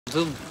Hi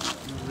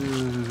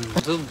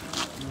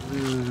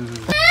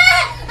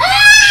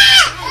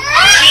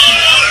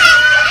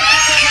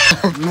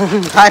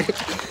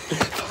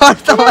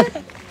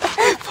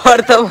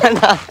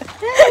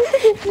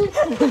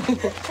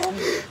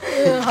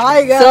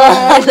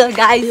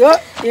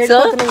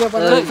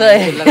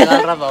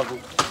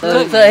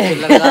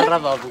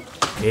బాబు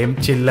ఏం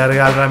చిల్లర్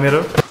కాదురా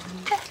మీరు.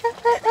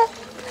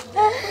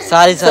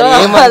 సారీ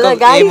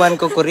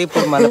ఏమనుకోకర్రీ.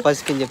 ఇప్పుడు మన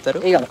పసికి చెప్తారు.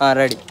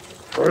 రెడీ.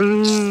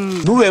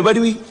 నువ్వు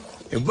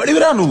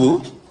ఎవడివిరా నువ్వు?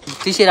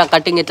 తీసిరా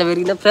కటింగ్ ఎట్లా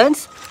పెరిగిందా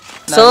ఫ్రెండ్స్.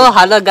 సో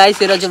హలో గైస్,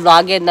 ఈరోజు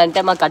బ్లాగ్ ఏంటంటే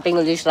మా కటింగ్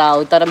చూసి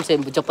అవతారం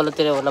సేమ్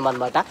బుచ్చప్పలతోనే ఉన్నాం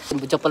అనమాట.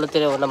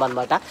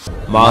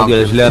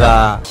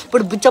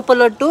 ఇప్పుడు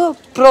బుచ్చప్పలట్టు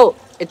ప్రో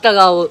ఎట్లా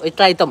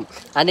అవుతాం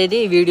అనేది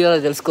వీడియోలో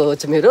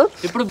తెలుసుకోవచ్చు మీరు.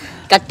 ఇప్పుడు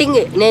కటింగ్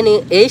నేను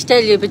ఏ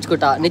స్టైల్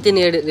చేయించుకుంటా, నితిన్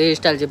ఏ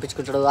స్టైల్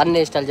చేయించుకుంటాడు, అన్న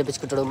ఏ స్టైల్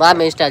చేయించుకుంటాడు,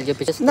 మామ ఏ స్టైల్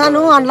చేయించుకుంటాడు.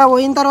 నేను అందులో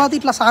పోయిన తర్వాత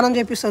ఇట్లా స్నానం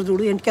చేపిస్తారు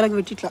చూడు, ఎంటికెలకు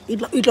పెట్టి ఇట్లా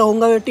ఇట్లా ఇట్లా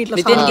ఉంగ పెట్టి ఇట్లా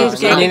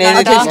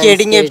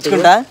స్కేటింగ్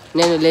చేయించుకుంటా.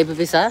 నేను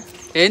లేపిస్తా.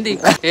 ఏంది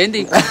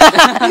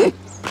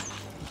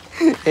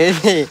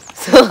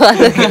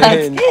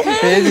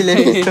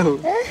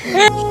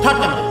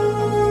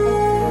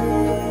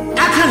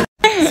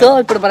సో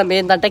ఇప్పుడు మనం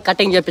ఏంటంటే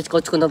కటింగ్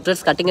చేయించుకొచ్చుకుందాం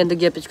ఫ్రెండ్స్. కటింగ్ ఎందుకు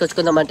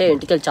చేయించుకొచ్చుకుందాం అంటే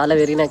ఇంటికి చాలా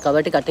పెరిగినాయి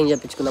కాబట్టి కటింగ్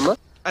చేయించుకుందాము.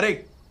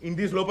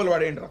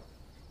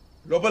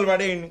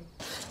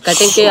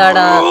 కటింగ్ కి ఆడ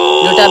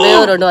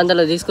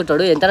 150-200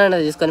 తీసుకుంటాడు. ఎంతైనా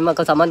తీసుకొని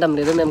మాకు సంబంధం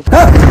లేదు. మేము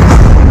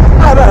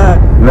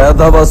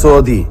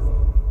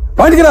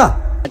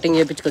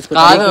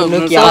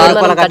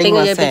కటింగ్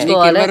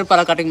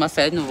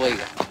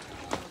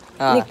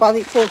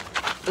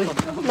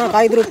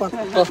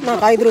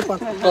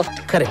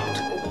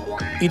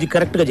ఇది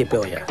కరెక్ట్ గా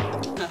చెప్పేవయ్యా.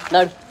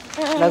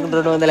 నాకు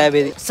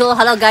 250. సో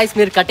హలో గైస్,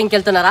 మీరు కటింగ్కి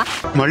వెళ్తున్నారా?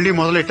 మళ్ళీ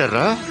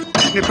మొదలెట్టారా?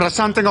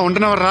 ప్రశాంతంగా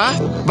ఉండనవరా,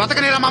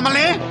 బతకనేరా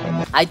మమ్మల్ని.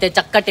 అయితే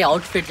చక్కటి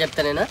అవుట్ ఫిట్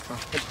చెప్తా నేను.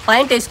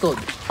 పాయింట్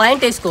వేసుకోవద్దు.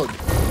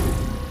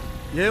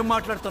 ఏం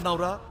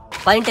మాట్లాడుతున్నావురా?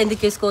 పాయింట్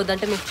ఎందుకు వేసుకోవద్దు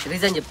అంటే మీకు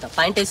రీజన్ చెప్తా.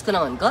 పాయింట్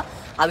వేసుకున్నాం అనుకో,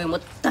 అవి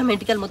మొత్తం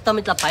ఎంటికలు మొత్తం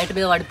ఇట్లా పాయింట్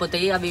మీద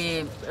పడిపోతాయి, అవి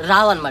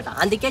రావన్నమాట.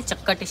 అందుకే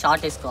చక్కటి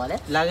షార్ట్ వేసుకోవాలి.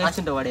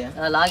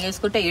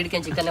 లాగేసుకుంటే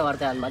ఈడికెంచి ఇక్కడనే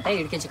పడతాయి అనమాట.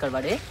 ఈడికెంచి ఇక్కడ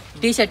పడి.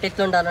 టీ షర్ట్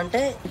ఎట్లా ఉండాలంటే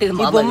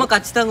బొమ్మ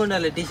ఖచ్చితంగా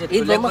ఉండాలి. ఈ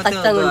బొమ్మ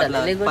ఖచ్చితంగా ఉండాలి.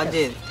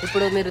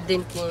 ఇప్పుడు మీరు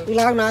దీనికి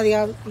నాది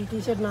కాదు, ఈ టీ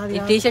షర్ట్ నాది, ఈ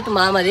టీ షర్ట్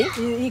మామది,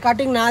 ఈ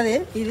కటింగ్ నాదే,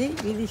 ఇది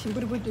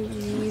సింపుల్ పెట్టి.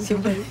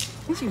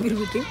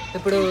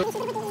 ఇప్పుడు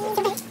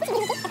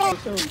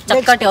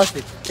చక్కటి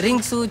అవుట్ఫిట్.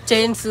 రింగ్స్,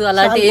 చైన్స్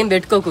అలాంటివి ఏం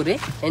పెట్టుకోకూరి,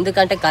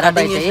 ఎందుకంటే ఖరాబ్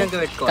అవుతాయి.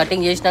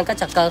 కటింగ్ చేసినాక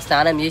చక్కగా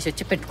స్నానం చేసి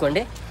వచ్చి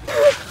పెట్టుకోండి.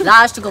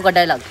 లాస్ట్ కి ఒక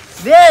dialogue,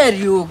 where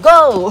you go.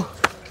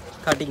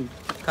 Cutting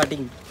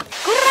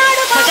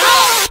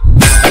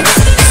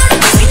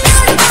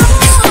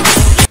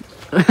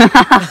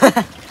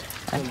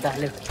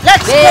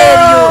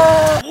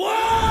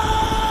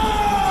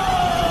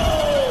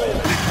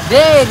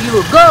where you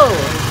go.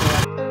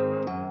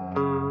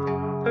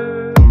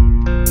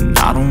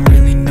 I don't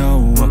really know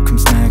what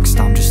comes next.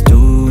 I'm just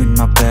doing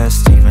my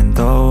best, even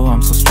though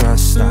I'm so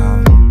stressed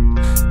out.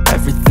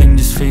 Everything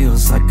just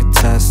feels like a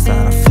test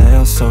that I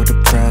fail, so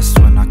depressed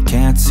when I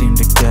can't seem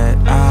to get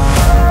out.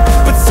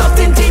 But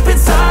something deep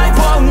inside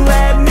won't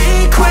let me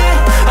quit.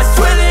 I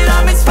swear that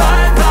I'm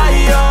inspired by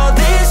all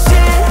this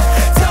shit.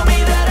 Tell me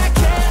that I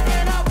can't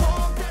and I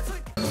won't.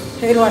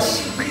 Hair wash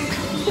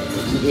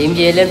ఏం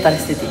చేయలేని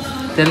పరిస్థితి.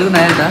 తెలుగు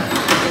నాయక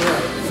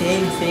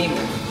same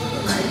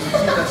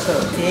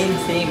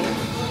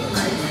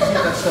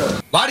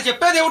వాడు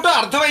చెప్పేది ఏమిటో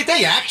అర్థమైతే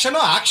action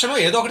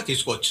ఏదో ఒకటి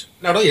తీసుకోవచ్చు.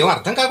 నాడు ఏం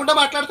అర్థం కాకుండా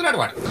మాట్లాడుతున్నాడు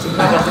వాడు.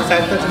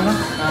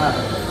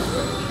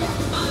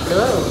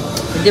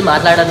 ఇది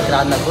మాట్లాడడానికి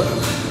రాదు నాకు.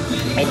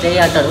 అయితే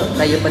అంటాడు,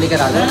 నాకు చెప్పనీకి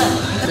రాదు.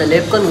 అట్లా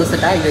లేపుకొని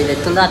కూర్చుంటా, ఇక ఇది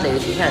ఎత్తుందా అట్లా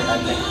వేసి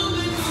అంటారు.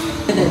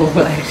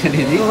 ఓవర్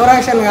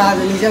యాక్షన్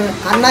కాదు, నిజమే.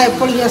 అన్న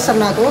ఎప్పుడు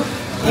చేస్తాడు నాకు.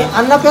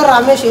 అన్న పేరు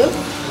రమేష్,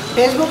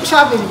 ఫేస్బుక్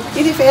షాప్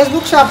ఇది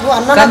ఫేస్బుక్ షాప్.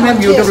 అన్న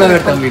యూట్యూబ్ లో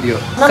పెడతాం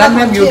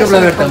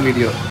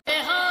వీడియో.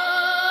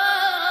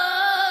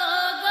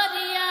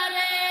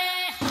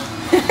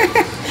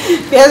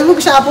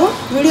 ఫేస్బుక్ షాపు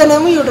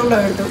వీడియోనేమో యూట్యూబ్లో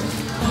పెడతాం.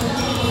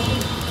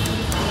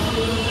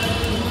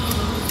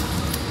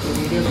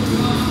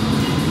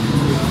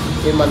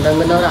 ఏం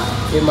అందంగా ఉన్నావురా.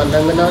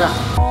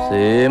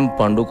 సేమ్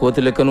పండు కోతి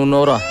లెక్క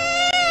నువ్వురా.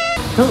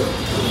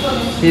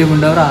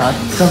 ఏముండవురా,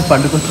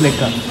 పండు కోతి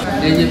లెక్క.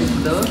 ఏం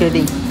చెప్తుంటావు?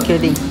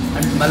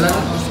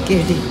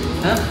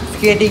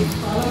 స్కేటింగ్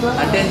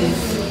అంటే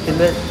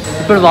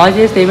ఇప్పుడు వాష్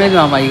చేస్తే ఏమైంది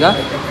మామ? ఇక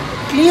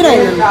క్లియర్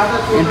అయింది.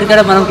 ఇంటికాడ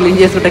మనం క్లీన్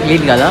చేసుకుంటే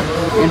క్లీన్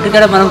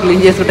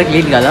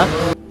కదా.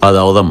 అది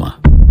అవుదమ్మా.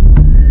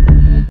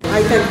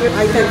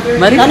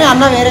 మరి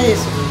అన్న వేరే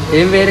చేసి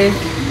ఏం వేరే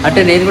అంటే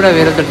నేను కూడా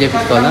వేరేతో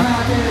చేపించుకోవాలా?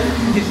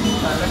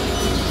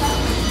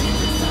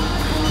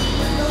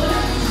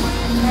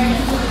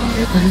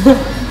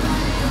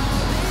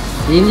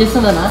 ఏం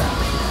చేస్తుందన్నా?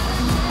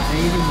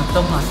 ఇది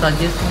మొత్తం మసాజ్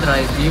చేస్తుందిరా.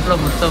 దీంట్లో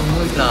మొత్తం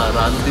ఇట్లా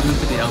రాజు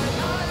తిరుగుతుంది.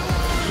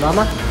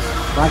 మామా,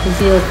 what is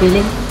your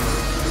feeling?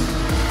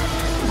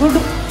 Good.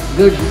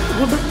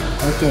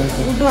 Okay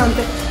good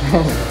అంతే.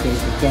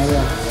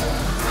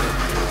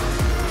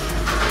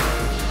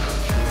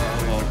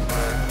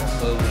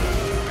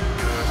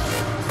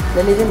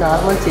 నేను ఇది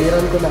నార్మల్ చీర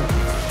అనుకున్నా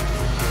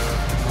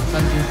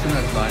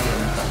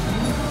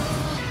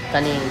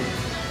కానీ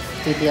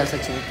తీపియాల్సి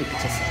వచ్చింది.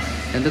 తీపిచ్చేస్తాను.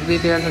 ఎందుకు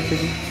తీపియాల్సి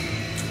వచ్చింది?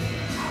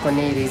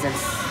 కొన్ని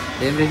రీజన్స్.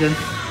 ఏం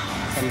రీజన్స్?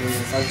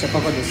 అవి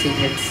చెప్పకూడదు.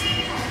 సీక్రెట్స్.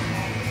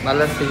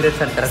 మళ్ళీ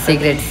సిగరెట్స్ అంటారా?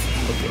 సీక్రెట్స్.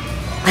 ఓకే.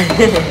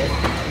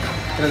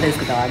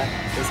 వేసుకుంటా ఆడ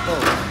వేసుకో.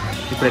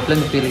 ఇప్పుడు ఎట్లా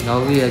feeling? How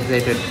you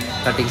excited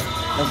cutting?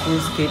 నాకు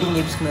స్కేటింగ్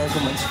నేర్చుకున్నాక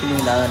మంచి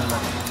ఫీలింగ్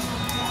రాదనమాట.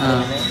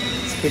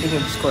 స్కేటింగ్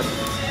నేర్చుకోవాలి.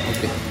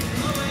 ఓకే,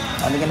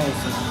 అందుకనే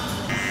వస్తుంది.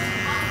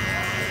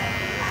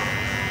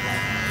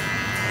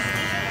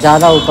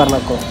 ज़्यादा ऊपर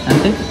नको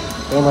అంటే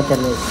ఏమో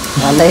తెలియదు.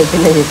 అలా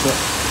అయిపోయినా చెప్పు.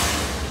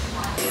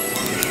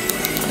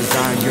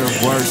 Design your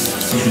worst,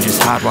 so you can just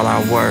hide while I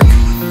work.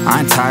 I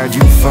ain't tired,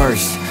 you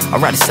first. I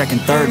write a second,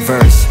 third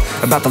verse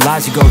about the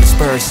lies you go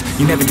disperse.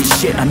 You never do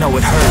shit, I know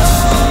it hurts.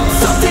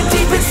 Something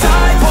deep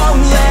inside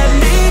won't let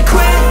me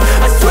quit.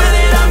 I swear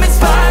that I'm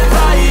inspired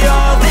by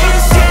all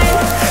this shit.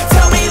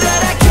 Tell me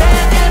that I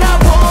can and I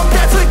won't.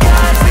 That's what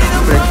guides me.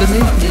 ఇప్పుడు ఎట్లుంది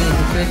ఈ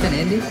situation?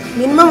 ఏంది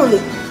minimum ఉంది,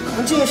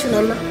 మంచిగా చేసిండు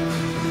అన్న.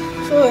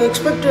 So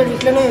expected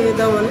ఇట్లనే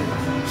చేద్దామని.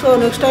 సో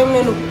నెక్స్ట్ టైం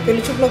నేను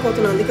పెళ్లి చూపులోకి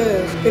పోతున్నాను.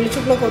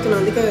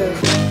 అందుకే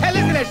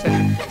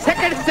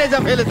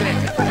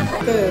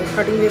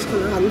కటింగ్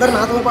చేసుకున్నాను. అందరు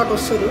నాతో పాటు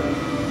వస్తారు.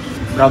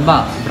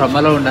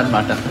 బ్రహ్మలో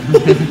ఉండనమాట.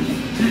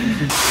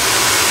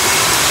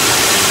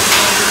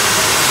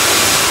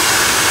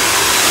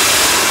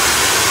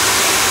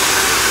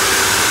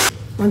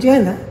 మంచిగా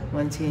అయిందా?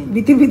 మంచిగా అయింది.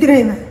 బితిరి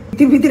అయిందా?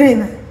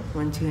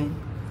 మంచిగా అయింది.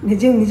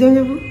 నిజం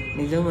చెప్పు.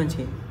 నిజం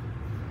మంచిగా అయింది.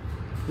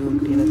 90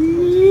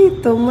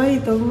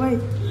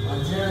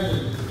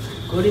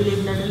 కోడి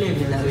లేపినట్టు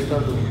లేపిన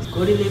రికార్డు.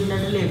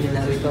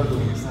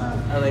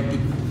 అవన్నీ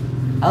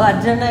అవి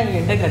అర్జెంట్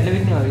ఎంట గడ్డ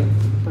విన్నావు. అవి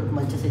ఇప్పుడు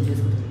మంచిగా సెట్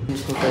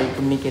చేసుకుంటా.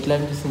 ఇప్పుడు నీకు ఎట్లా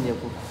అనిపిస్తుంది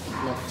చెప్పు?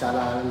 నాకు చాలా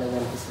ఆనందంగా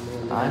అనిపిస్తుంది.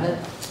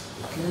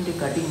 ఇట్లాంటి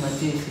కటింగ్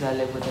మంచిగా చేసి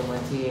రాలేకపోతే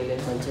మంచిగా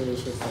చేయలేదు. మంచిగా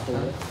చేసి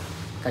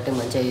కటింగ్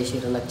మంచిగా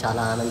చేసిర్రు. నాకు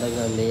చాలా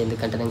ఆనందంగా ఉంది.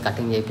 ఎందుకంటే నేను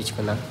కటింగ్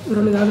చేయించుకున్నా.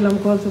 2 గాజులు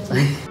అమ్ముకోవాల్సి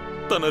వచ్చింది.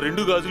 తన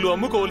 2 గాజులు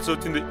అమ్ముకోవాల్సి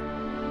వచ్చింది.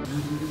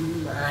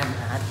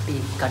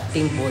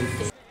 కటింగ్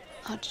బోల్తే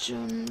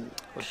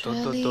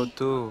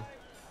వద్దు,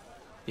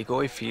 ఇగో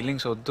ఈ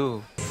ఫీలింగ్స్ వద్దు.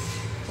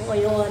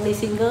 అయ్యో అని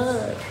సింగర్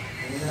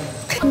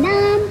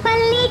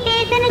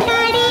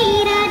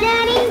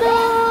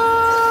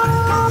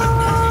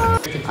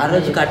ఆ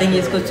రోజు కటింగ్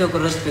చేసుకొచ్చి ఒక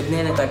రోజు పెద్ద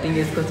కటింగ్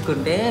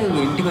చేసుకొచ్చుకుంటే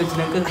ఇంటికి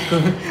వచ్చినాక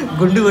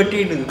గుండు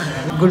కొట్టిండు.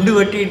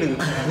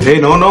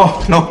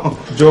 No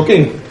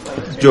joking.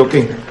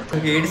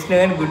 ఏడిసినా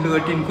కానీ గుండు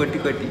కొట్టి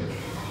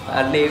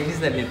అట్లా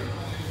ఏపిస్తాను నేను.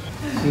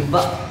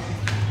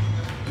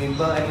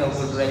 నిబ్బా అని ఒక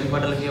రైలు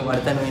పట్టాలకి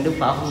పడతాను వేయండి.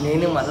 పాపం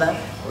నేనే మళ్ళీ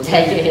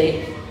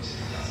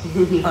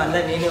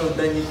నేనే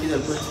వద్దని చెప్పి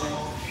దొరికొచ్చిన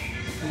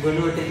గుండు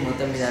కొట్టేది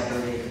మొత్తం మీద అట్లా.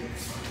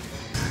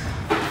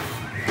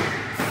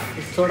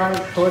 थोड़ा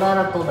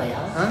रखो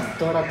भैया.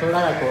 थोड़ा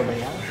रखो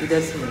भैया.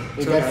 इधर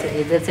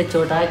से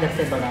छोटा है, इधर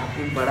से बड़ा.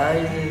 बड़ा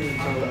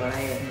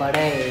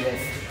है इधर.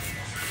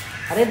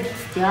 अरे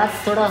क्या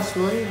थोड़ा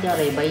स्लोली जा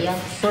रही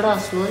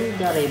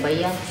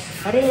भैया.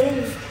 अरे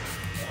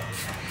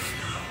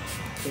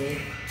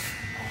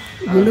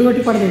గుండు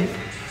కొట్టి పడదు.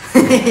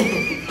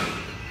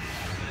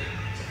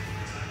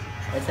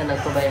 ऐसा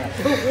नको भैया.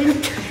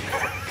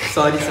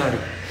 सॉरी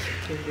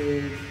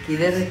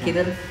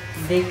किधर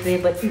देख रहे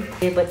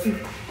बच्ची.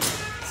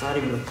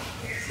 Sorry bro.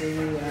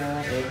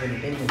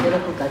 तेरा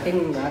को कटिंग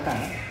आता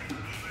है?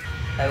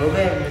 हो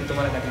गया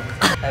तुम्हारा कटिंग.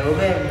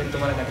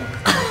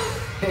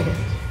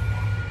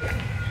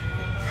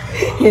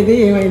 ఇది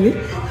ఏమైంది?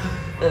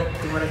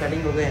 तुम्हारा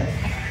कटिंग हो गया.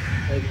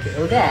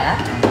 हो गया.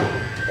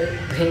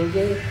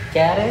 भेंगे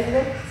क्या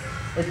रहे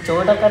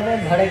छोटा कर रहे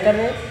बड़े कर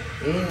रहे.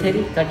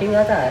 तेरी कटिंग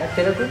आता है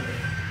तेरे को?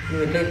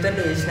 నువ్వు ఎట్లా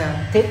చెప్తాను చేసిన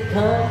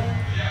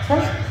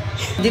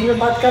हिंदी में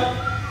बात कर.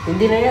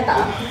 हिंदी नहीं आता?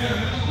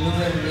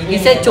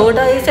 इसे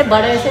छोटा इसे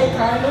बड़े से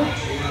खा लो.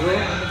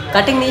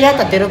 कटिंग नहीं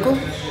आता तेरे को?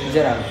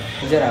 जेरा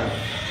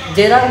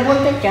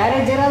बोलते क्या रे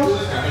जेरा?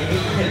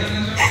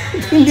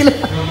 हिंदी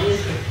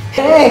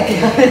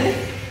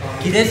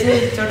किधर से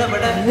छोटा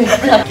बड़ा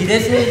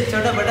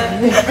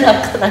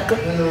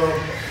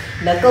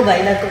नको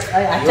भाई नको.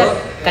 अच्छा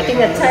कटिंग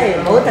अच्छा है,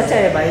 बहुत अच्छा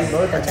है भाई,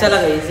 बहुत अच्छा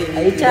लगा.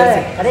 अच्छा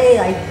है. अरे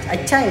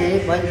अच्छा है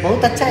भाई,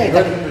 बहुत अच्छा है.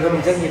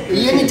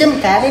 ये निजम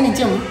क्या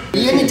निजम.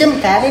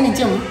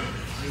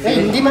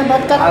 हिंदी में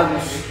बात कर.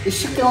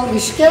 इश्क और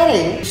विश क्या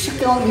रे?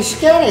 निजम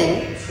क्या रे?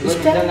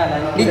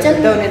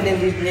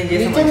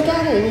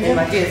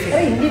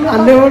 अरे हिंदी में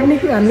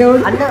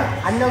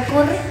अन्न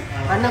कौन रे?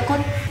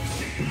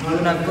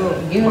 నాకు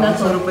गिव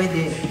 500 रुपये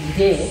दे.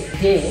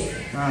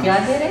 क्या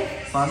दे रहे?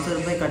 500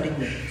 रुपये कटिंग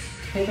दे.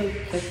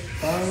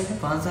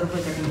 500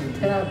 रुपये कटिंग दे.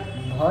 तेरा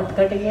बहुत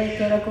कटिंग है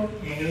तेरा को.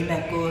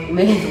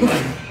 नहीं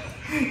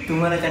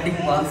तुम्हारा कटिंग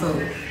 500.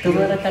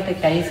 तुम्हारा कटिंग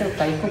कहीं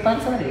को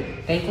 500 रे?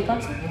 कहीं को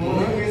 500.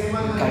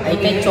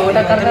 कहीं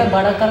छोटा कर रहा है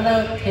बड़ा कर रहा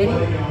है फिर.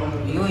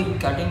 यो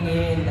कटिंग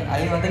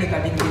 500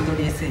 कटिंग तो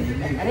ऐसे.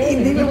 अरे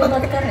हिंदी में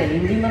बात कर.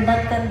 हिंदी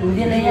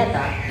नहीं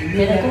आता.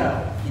 हिंदी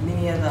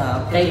नहीं आता.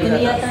 कहीं को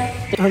नहीं आता.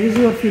 How is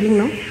your feeling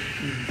now?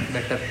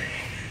 Better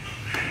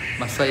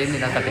మస్తు అయింది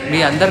నా కటింగ్. మీ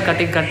అందరు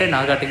కటింగ్ కంటే నా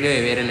కటింగ్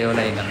వేరే లెవెల్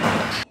అయింది అనమాట.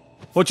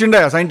 వచ్చిండా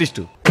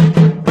సైంటిస్ట్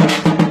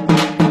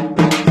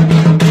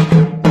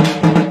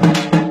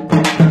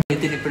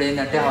ఇప్పుడు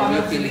ఏంటంటే హౌ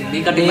యూ ఫీలింగ్ నీ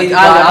కటింగ్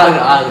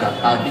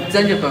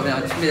నిజం చెప్పాను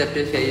మంచి మీద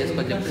షేర్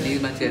చేసుకొని చెప్పి నీది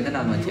మంచిగా అయింది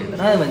నాకు మంచిగా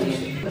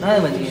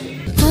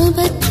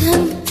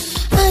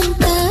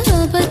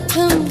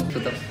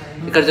చూద్దాం.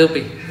 ఇక్కడ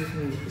చూపి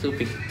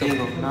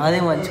నాదే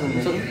మంచిగా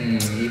ఉంది.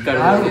 ఇక్కడ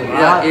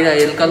ఈడ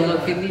ఎలుకలు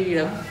కొరికింది, ఈడ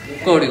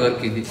కోడి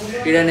కొరికింది,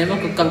 ఈడనేమో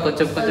కుక్కలు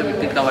కొంచెం కొంచెం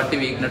ఇట్లా బట్టి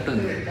వీగినట్టు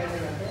ఉంది.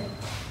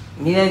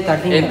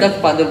 ఇంకా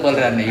పందులు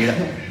పొలరే అన్న ఈడ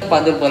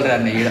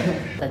ఈడ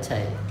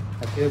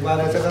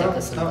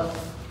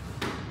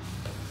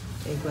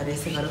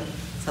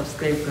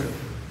సబ్స్క్రైబ్ కరు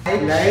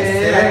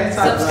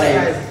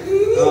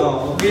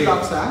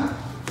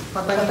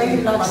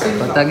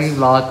పతంగి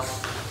వ్లాగ్స్.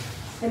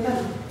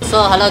 సో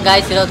హలో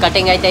గాయ్స్, ఈరోజు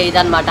కటింగ్ అయితే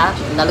ఇదన్నమాట.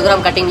 నలుగురం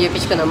కటింగ్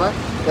చేయించుకున్నాము.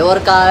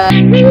 ఎవరు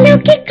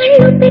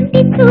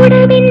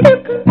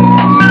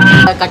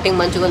కటింగ్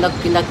మంచిగా ఉందో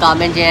కింద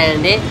కామెంట్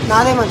చేయండి.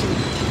 నాదే మంచిది.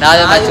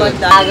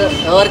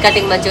 ఎవరు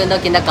కటింగ్ మంచిగా ఉందో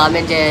కింద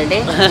కామెంట్ చేయండి.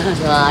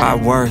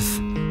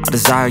 I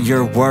desire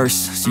your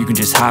worst, so you can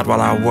just hide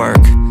while I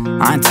work.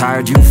 I ain't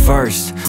tired, you first.